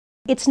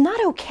It's not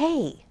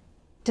okay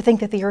to think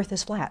that the Earth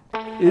is flat.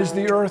 Is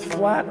the Earth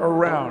flat or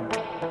round?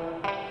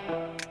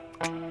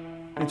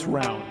 It's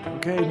round.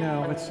 Okay,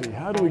 now let's see.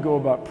 How do we go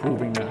about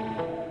proving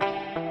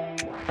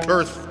that?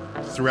 Earth,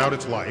 throughout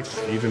its life,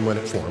 even when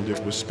it formed,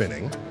 it was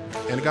spinning,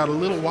 and it got a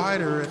little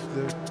wider at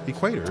the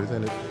equator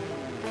than it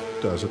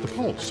does at the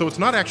poles. So it's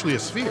not actually a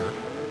sphere,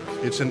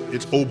 it's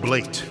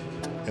oblate.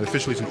 And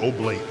officially it's an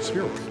oblate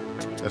spheroid.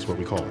 That's what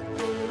we call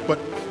it. But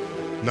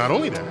not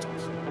only that,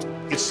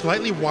 it's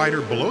slightly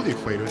wider below the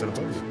equator than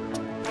above it.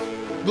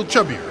 A little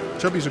chubbier.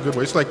 Chubby's a good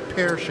way. It's like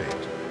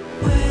pear-shaped.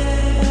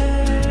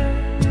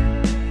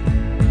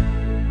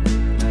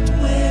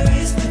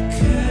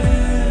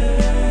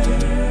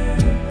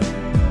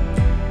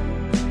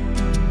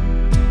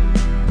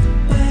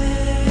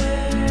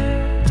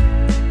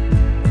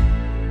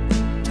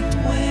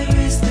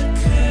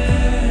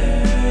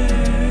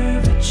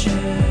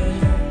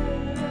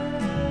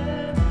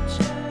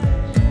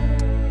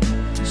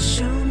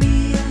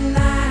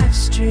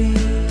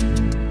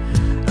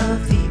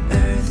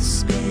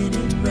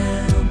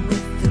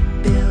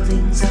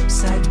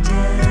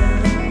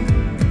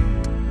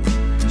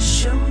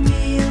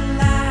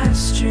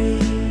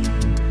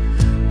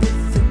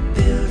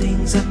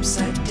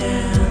 Upside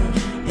down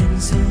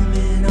and zoom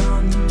in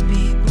on the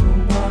people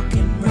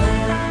walking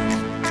round.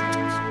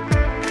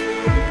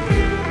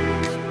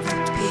 The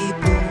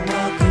people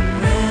walking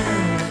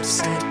round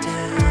upside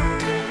down.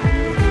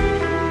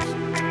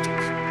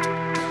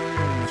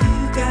 You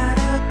got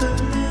a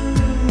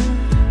balloon,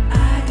 I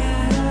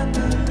got a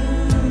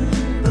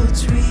balloon.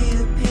 Boats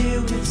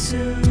reappear with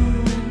zoom,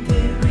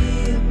 they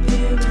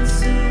reappear with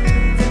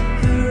zoom. The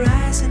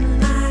horizon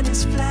line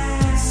is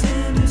flat,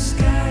 center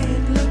sky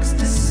it looks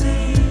the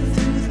same.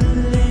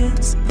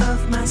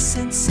 Of my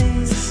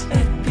senses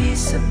at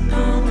peace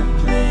upon the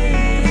plain.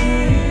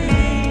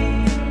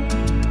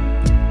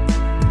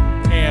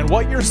 And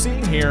what you're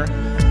seeing here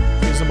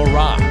is a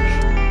mirage.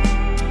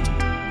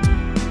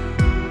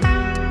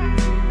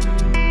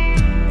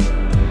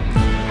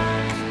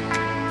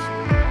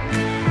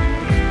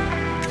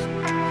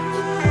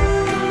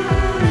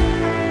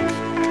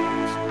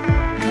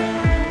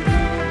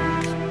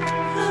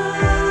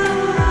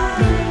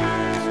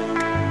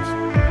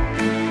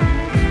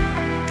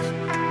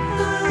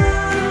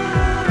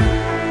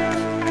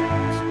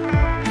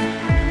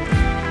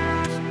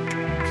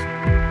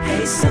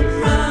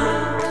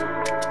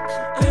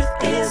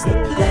 Earth is the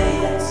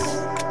place.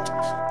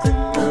 The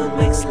moon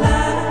makes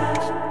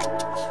light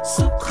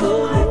so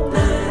cool at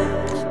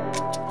night.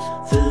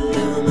 The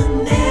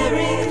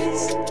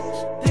luminaries,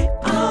 they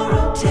all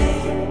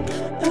rotate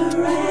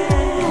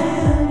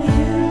around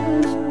you.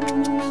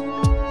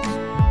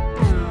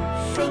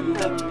 From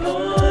the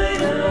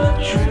point of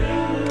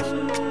truth,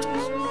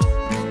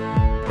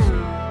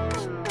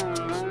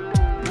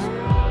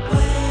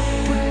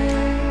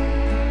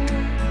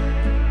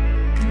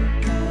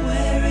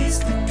 where is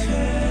the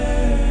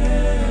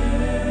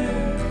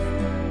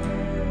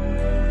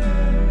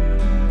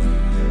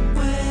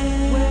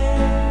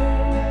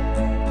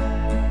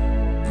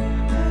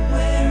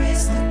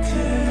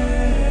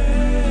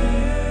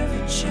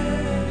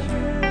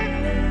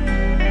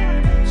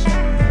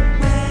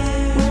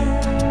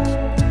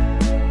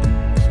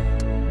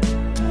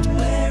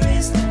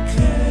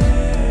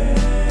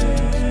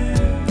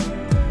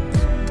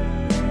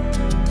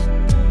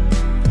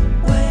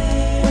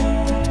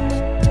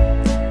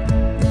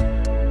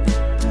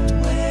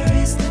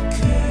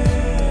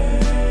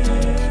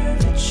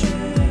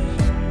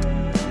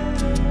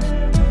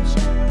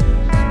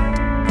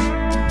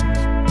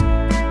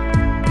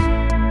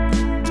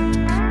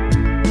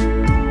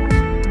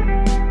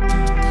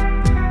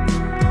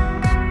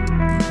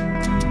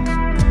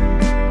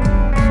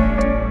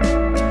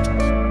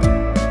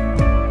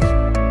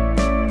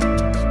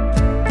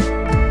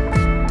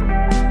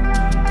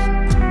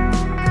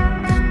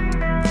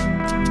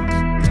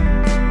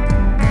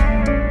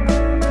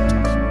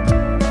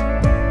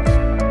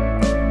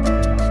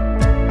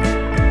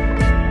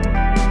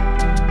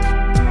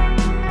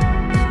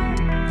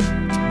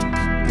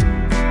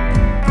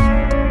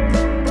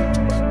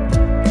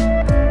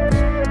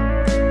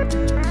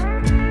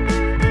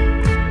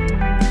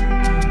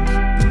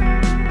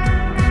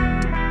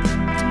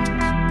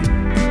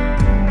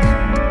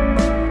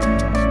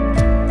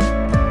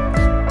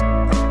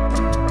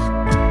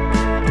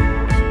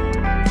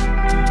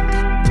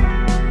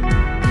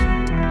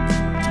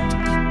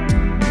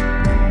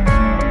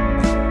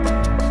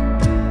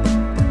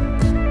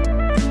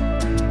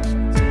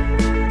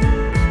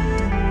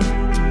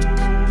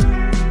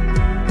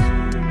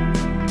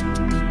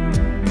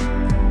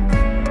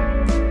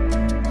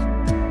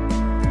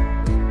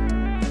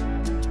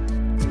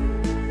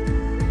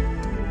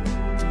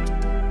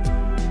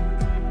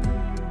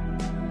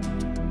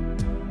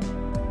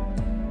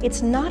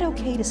It's not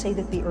okay to say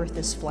that the Earth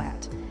is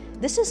flat.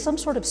 This is some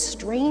sort of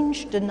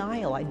strange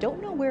denial. I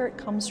don't know where it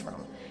comes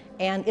from.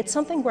 And it's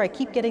something where I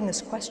keep getting this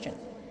question.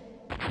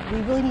 We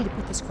really need to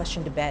put this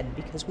question to bed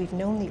because we've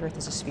known the Earth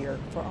is a sphere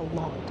for a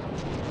long time.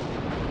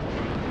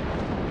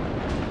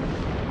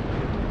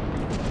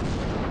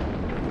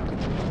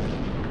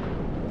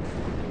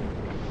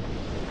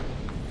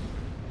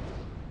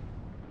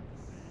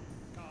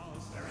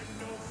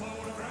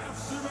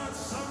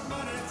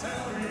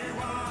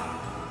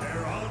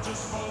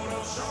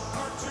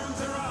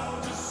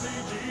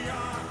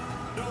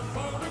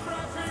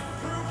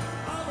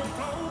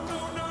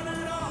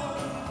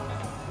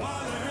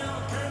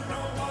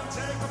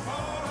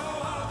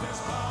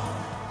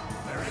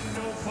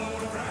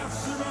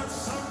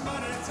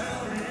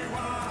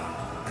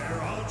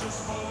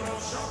 just hold